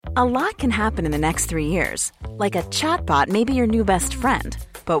A lot can happen in the next 3 years. Like a chatbot may be your new best friend.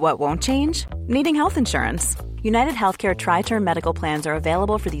 But what won't change? Needing health insurance. United Healthcare Tri-Term Medical Plans are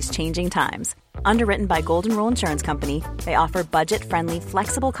available for these changing times. Underwritten by Golden Rule Insurance Company, they offer budget-friendly,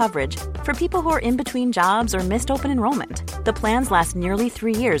 flexible coverage for people who are in between jobs or missed open enrollment. The plans last nearly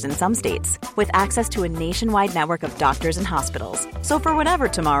 3 years in some states, with access to a nationwide network of doctors and hospitals. So for whatever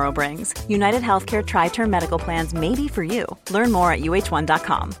tomorrow brings, United Healthcare Tri-Term Medical Plans may be for you. Learn more at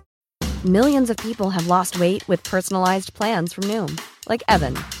uh1.com. Millions of people have lost weight with personalized plans from Noom. Like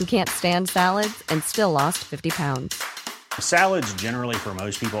Evan, who can't stand salads and still lost 50 pounds. Salads generally for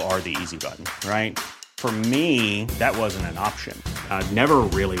most people are the easy button, right? For me, that wasn't an option. I never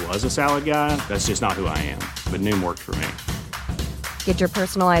really was a salad guy. That's just not who I am. But Noom worked for me. Get your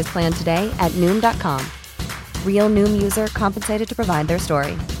personalized plan today at Noom.com. Real Noom user compensated to provide their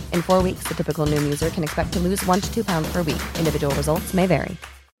story. In 4 weeks, the typical Noom user can expect to lose 1 to 2 pounds per week. Individual results may vary.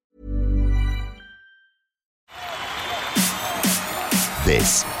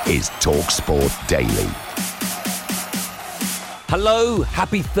 This is TalkSport Daily. Hello,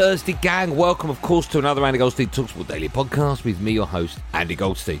 happy Thursday, gang. Welcome, of course, to another Andy Goldstein TalkSport Daily podcast with me, your host, Andy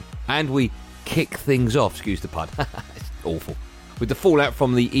Goldstein. And we kick things off, excuse the pun, it's awful, with the fallout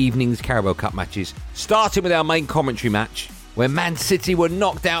from the evening's Carabao Cup matches, starting with our main commentary match, where Man City were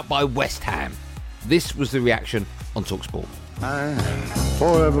knocked out by West Ham. This was the reaction on TalkSport. I'm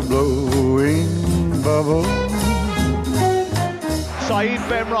forever blowing bubbles. Saeed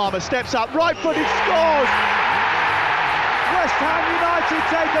Benrahma steps up, right-footed, scores! West Ham United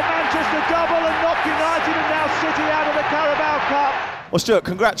take a Manchester double and knock United and now City out of the Carabao Cup. Well, Stuart,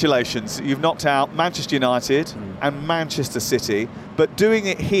 congratulations. You've knocked out Manchester United and Manchester City, but doing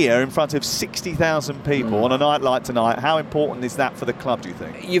it here in front of 60,000 people on a night like tonight, how important is that for the club, do you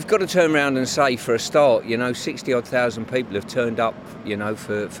think? You've got to turn around and say, for a start, 60-odd thousand people have turned up,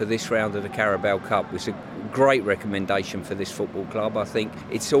 for this round of the Carabao Cup. It's a great recommendation for this football club. I think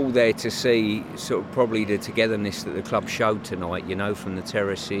it's all there to see sort of probably the togetherness that the club showed tonight, from the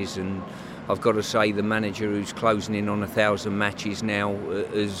terraces, and I've got to say the manager who's closing in on 1,000 matches now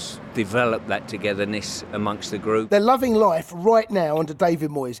has developed that togetherness amongst the group. They're loving life right now under David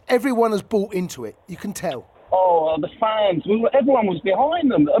Moyes. Everyone has bought into it, you can tell. Oh, the fans, everyone was behind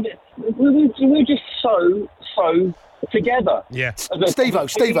them. We were just so together. Yeah. Steve-O,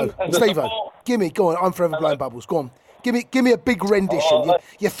 gimme, go on, I'm forever blowing bubbles, go on. Gimme a big rendition.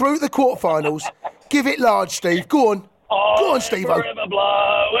 You're through the quarterfinals, give it large, Steve, go on. Go on, Steve-O. Forever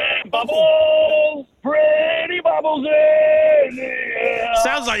blowing bubbles, pretty bubbles in the air.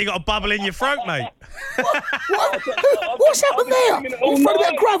 Sounds like you got a bubble in your throat, mate. What? What's happened there? You've thrown a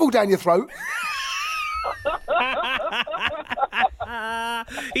bit of gravel down your throat.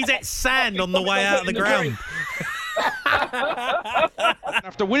 He's at sand on the way out of the ground.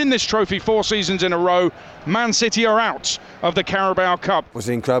 After winning this trophy 4 seasons in a row, Man City are out of the Carabao Cup. It was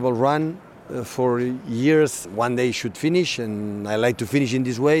an incredible run for years. One day should finish, and I like to finish in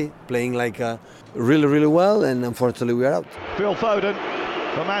this way, playing really, really well, and unfortunately we are out. Phil Foden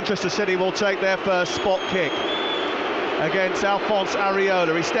for Manchester City will take their first spot kick against Alphonse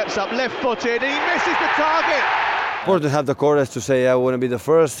Areola. He steps up left-footed, he misses the target. Important to have the courage to say I want to be the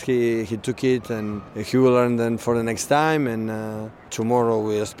first. He took it, and he will learn then for the next time, and tomorrow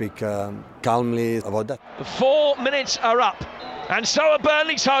we'll speak calmly about that. The 4 minutes are up, and so are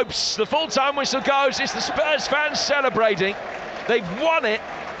Burnley's hopes. The full-time whistle goes. It's the Spurs fans celebrating. They've won it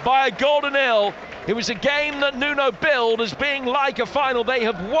by a goal to nil. It was a game that Nuno billed as being like a final. They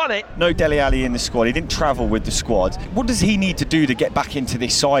have won it. No Dele Alli in the squad. He didn't travel with the squad. What does he need to do to get back into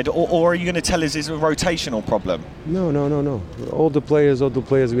this side? Or are you going to tell us it's a rotational problem? No. All the players,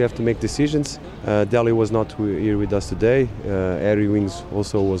 we have to make decisions. Dele was not here with us today. Harry Winks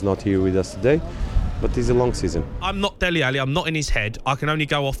also was not here with us today. But it's a long season. I'm not Dele Alli, I'm not in his head. I can only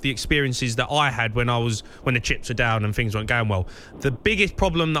go off the experiences that I had when the chips were down and things weren't going well. The biggest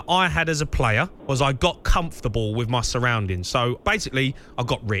problem that I had as a player was I got comfortable with my surroundings. So basically, I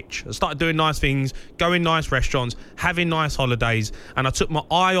got rich. I started doing nice things, going nice restaurants, having nice holidays, and I took my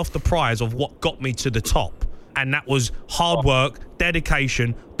eye off the prize of what got me to the top. And that was hard work,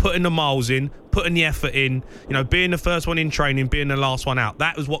 dedication, putting the miles in, putting the effort in, being the first one in training, being the last one out.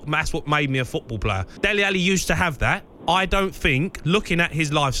 That's what made me a football player. Dele Alli used to have that. I don't think, looking at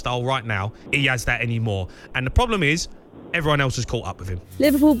his lifestyle right now, he has that anymore. And the problem is, everyone else has caught up with him.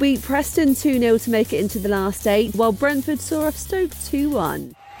 Liverpool beat Preston 2-0 to make it into the last 8, while Brentford saw off Stoke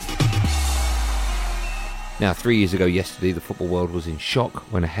 2-1. Now, 3 years ago yesterday, the football world was in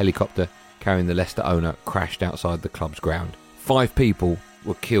shock when a helicopter carrying the Leicester owner crashed outside the club's ground. 5 people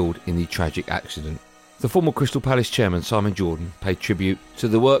were killed in the tragic accident. The former Crystal Palace chairman, Simon Jordan, paid tribute to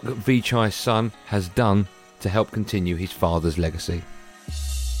the work Vichai's son has done to help continue his father's legacy.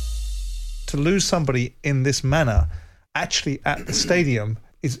 To lose somebody in this manner, actually at the stadium,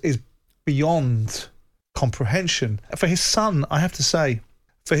 is beyond comprehension. For his son, I have to say,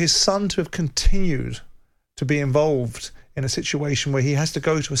 for his son to have continued to be involved in a situation where he has to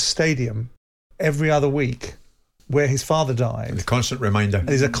go to a stadium every other week where his father died. A constant reminder. It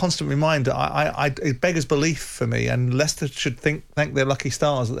is a constant reminder. It beggars belief for me, and Leicester should thank their lucky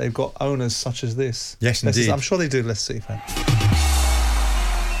stars that they've got owners such as this. Yes, indeed. I'm sure they do, Leicester City fans.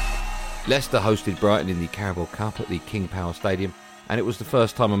 Leicester hosted Brighton in the Carabao Cup at the King Power Stadium, and it was the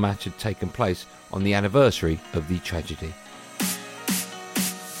first time a match had taken place on the anniversary of the tragedy.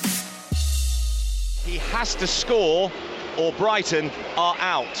 He has to score or Brighton are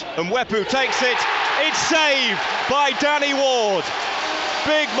out. And Wepu takes it. It's saved by Danny Ward.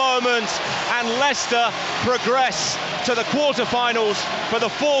 Big moment, and Leicester progress to the quarter-finals for the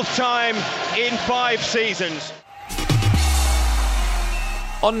fourth time in 5 seasons.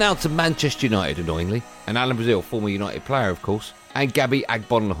 On now to Manchester United, annoyingly, and Alan Brazil, former United player of course, and Gabby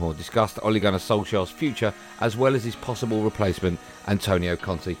Agbonlahor discussed Ole Gunnar Solskjaer's future as well as his possible replacement, Antonio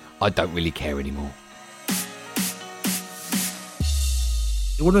Conte. I don't really care anymore.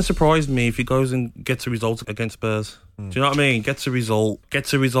 It wouldn't surprise me if he goes and gets a result against Spurs. Do you know what I mean? Gets a result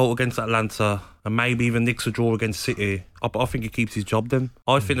against Atlanta, and maybe even nicks a draw against City. I think he keeps his job then.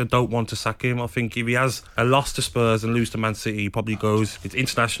 I think they don't want to sack him. I think if he has a loss to Spurs and lose to Man City, he probably goes. It's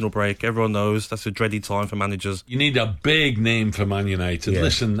international break. Everyone knows that's a dreaded time for managers. You need a big name for Man United. Yeah.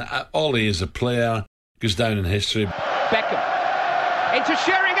 Listen, Ollie is a player, goes down in history. Beckham into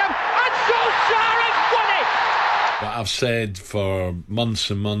Sheringham, and Solskjaer has won it! But I've said for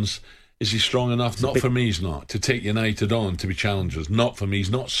months and months, is he strong enough? Not for me, he's not. To take United on, to be challengers. Not for me, he's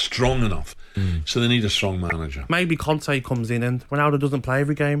not strong enough. So they need a strong manager. Maybe Conte comes in and Ronaldo doesn't play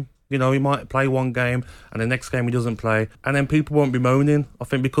every game. You know, he might play one game and the next game he doesn't play. And then people won't be moaning. I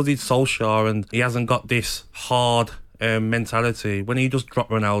think because he's Solskjaer and he hasn't got this hard mentality, when he just drop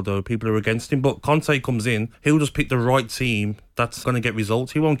Ronaldo, people are against him. But Conte comes in, he'll just pick the right team that's going to get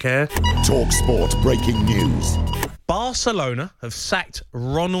results. He won't care. Talk Sport breaking news. Barcelona have sacked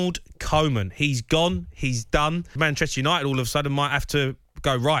Ronald Koeman. He's gone. He's done. Manchester United all of a sudden might have to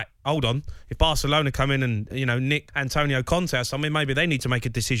go, right, hold on. If Barcelona come in and, nick Antonio Conte or something, maybe they need to make a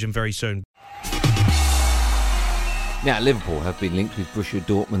decision very soon. Now, Liverpool have been linked with Borussia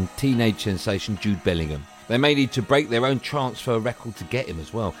Dortmund teenage sensation Jude Bellingham. They may need to break their own transfer record to get him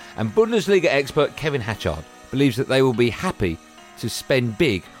as well. And Bundesliga expert Kevin Hatchard believes that they will be happy to spend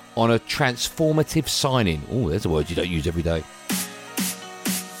big on a transformative signing. Oh, there's a word you don't use every day.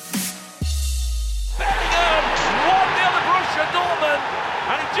 Bellingham, 1-0 to Borussia Dortmund,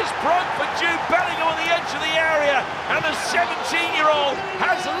 and it just broke for Jude Bellingham on the edge of the area, and the 17-year-old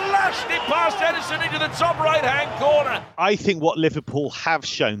has lashed it past Edison into the top right-hand corner. I think what Liverpool have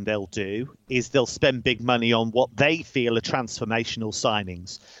shown they'll do is they'll spend big money on what they feel are transformational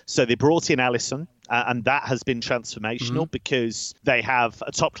signings. So they brought in Alisson, and that has been transformational because they have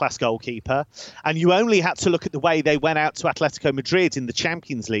a top-class goalkeeper. And you only had to look at the way they went out to Atletico Madrid in the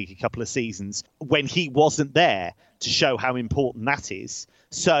Champions League a couple of seasons when he wasn't there to show how important that is.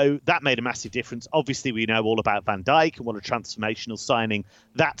 So that made a massive difference. Obviously, we know all about Van Dijk and what a transformational signing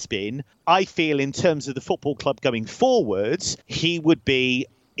that's been. I feel in terms of the football club going forwards, he would be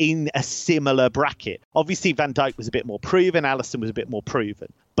in a similar bracket. Obviously, Van Dijk was a bit more proven. Alisson was a bit more proven.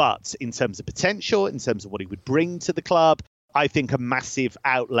 But in terms of potential, in terms of what he would bring to the club, I think a massive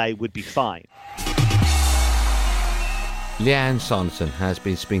outlay would be fine. Leanne Sanderson has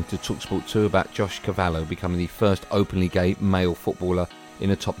been speaking to TalkSport 2 about Josh Cavallo becoming the first openly gay male footballer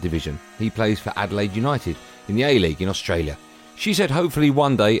in a top division. He plays for Adelaide United in the A-League in Australia. She said hopefully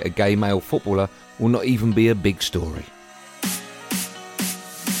one day a gay male footballer will not even be a big story.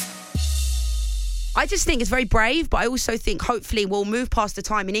 I just think it's very brave, but I also think hopefully we'll move past the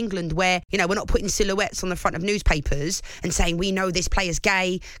time in England where, we're not putting silhouettes on the front of newspapers and saying we know this player's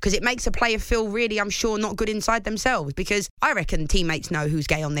gay, because it makes a player feel really, I'm sure, not good inside themselves, because I reckon teammates know who's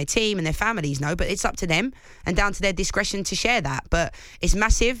gay on their team and their families know, but it's up to them and down to their discretion to share that. But it's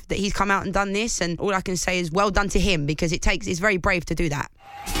massive that he's come out and done this, and all I can say is well done to him, because it's very brave to do that.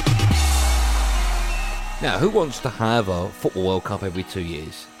 Now, who wants to have a Football World Cup every 2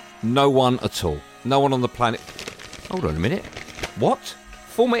 years? No one at all. No one on the planet. Hold on a minute. What?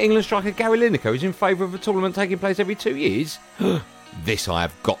 Former England striker Gary Lineker is in favour of a tournament taking place every 2 years? This I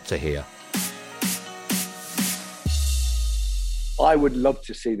have got to hear. I would love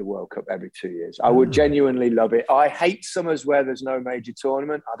to see the World Cup every 2 years. I would genuinely love it. I hate summers where there's no major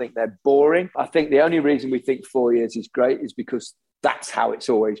tournament. I think they're boring. I think the only reason we think 4 years is great is because that's how it's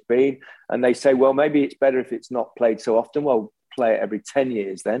always been. And they say, well, maybe it's better if it's not played so often. Well, play it every 10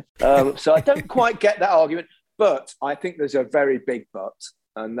 years then. So I don't quite get that argument. But I think there's a very big but.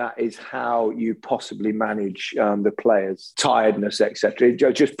 And that is how you possibly manage the players' tiredness, etc.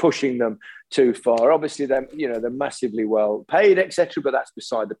 Just pushing them too far. Obviously, they're massively well paid, etc. But that's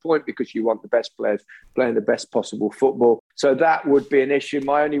beside the point because you want the best players playing the best possible football. So that would be an issue.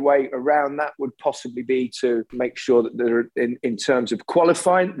 My only way around that would possibly be to make sure that there, in terms of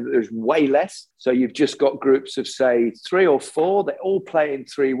qualifying, there's way less. So you've just got groups of, say, 3 or 4. They all play in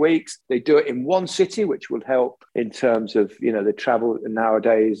 3 weeks. They do it in one city, which will help in terms of, the travel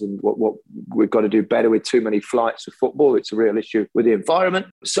nowadays and what we've got to do better with too many flights of football. It's a real issue with the environment.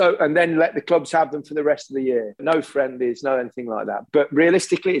 So, and then let the clubs have them for the rest of the year. No friendlies, no anything like that. But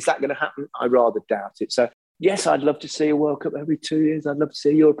realistically, is that going to happen? I rather doubt it. So, yes, I'd love to see a World Cup every 2 years. I'd love to see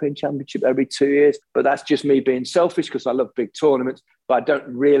a European Championship every 2 years. But that's just me being selfish because I love big tournaments. But I don't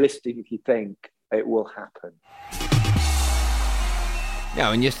realistically think it will happen.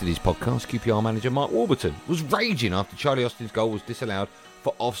 Now, in yesterday's podcast, QPR manager Mark Warburton was raging after Charlie Austin's goal was disallowed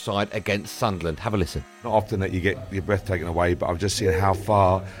for offside against Sunderland. Have a listen. Not often that you get your breath taken away, but I've just seen how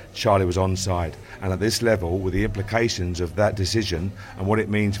far Charlie was onside. And at this level, with the implications of that decision and what it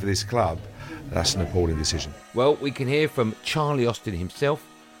means for this club, that's an appalling decision. Well, we can hear from Charlie Austin himself,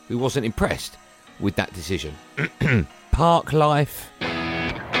 who wasn't impressed with that decision. Park life.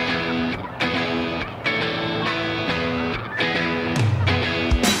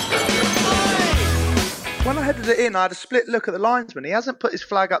 When I headed it in, I had a split look at the linesman. He hasn't put his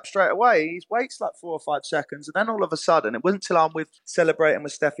flag up straight away. He waits like 4 or 5 seconds, and then all of a sudden, it wasn't until I'm celebrating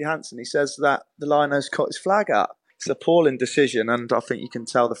with Steffi Hansen, he says that the liner's got his flag up. It's an appalling decision, and I think you can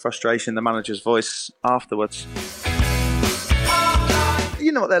tell the frustration in the manager's voice afterwards.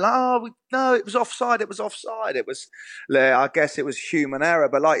 You know what they're like, no, it was offside, it was offside. I guess it was human error,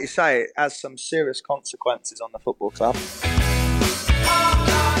 but like you say, it has some serious consequences on the football club.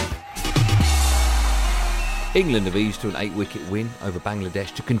 England have eased to an 8-wicket win over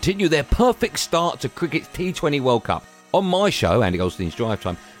Bangladesh to continue their perfect start to cricket's T20 World Cup. On my show, Andy Goldstein's Drive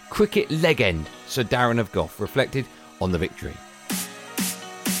Time, cricket legend Sir Darren of Gough reflected on the victory.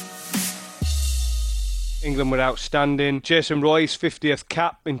 England were outstanding. Jason Roy's 50th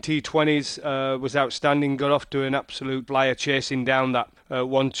cap in T20s was outstanding. Got off to an absolute flyer chasing down that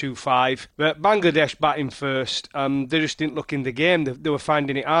 1-2-5. But Bangladesh batting first. They just didn't look in the game. They were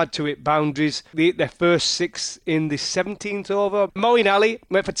finding it hard to hit boundaries. They hit their first 6 in the 17th over. Moeen Ali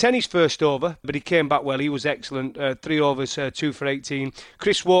went for 10 his first over, but he came back well. He was excellent. 3 overs, 2 for 18.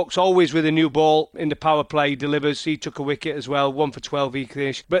 Chris Woakes always with a new ball in the power play delivers. He took a wicket as well. 1 for 12 he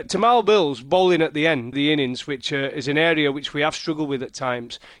finished. But Tamal Mills bowling at the end, the innings, which is an area which we have struggled with at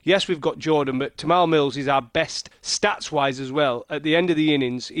times. Yes, we've got Jordan, but Tamal Mills is our best stats-wise as well. At the end of the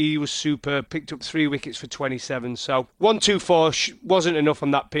innings, he was superb, picked up 3 wickets for 27. So 1-2-4 wasn't enough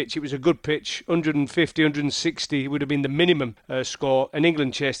on that pitch. It was a good pitch. 150, 160 would have been the minimum score, and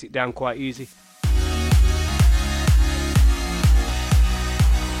England chased it down quite easy.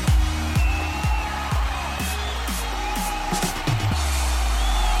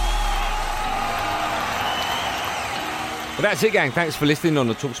 But that's it, gang. Thanks for listening on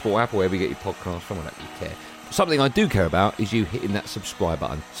the TalkSport app or wherever you get your podcast from. I don't really care. Something I do care about is you hitting that subscribe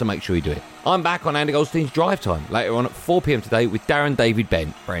button, so make sure you do it. I'm back on Andy Goldstein's Drive Time later on at 4 p.m. today with Darren, David,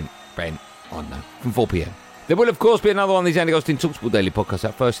 Brent, I don't know, from 4 p.m. There will, of course, be another one of these Andy Goldstein TalkSport daily podcasts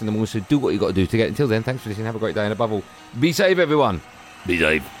out first in the morning, so do what you got to do to get. Until then, thanks for listening. Have a great day, and above all, be safe, everyone. Be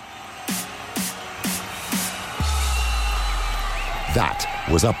safe. That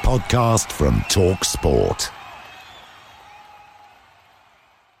was a podcast from TalkSport.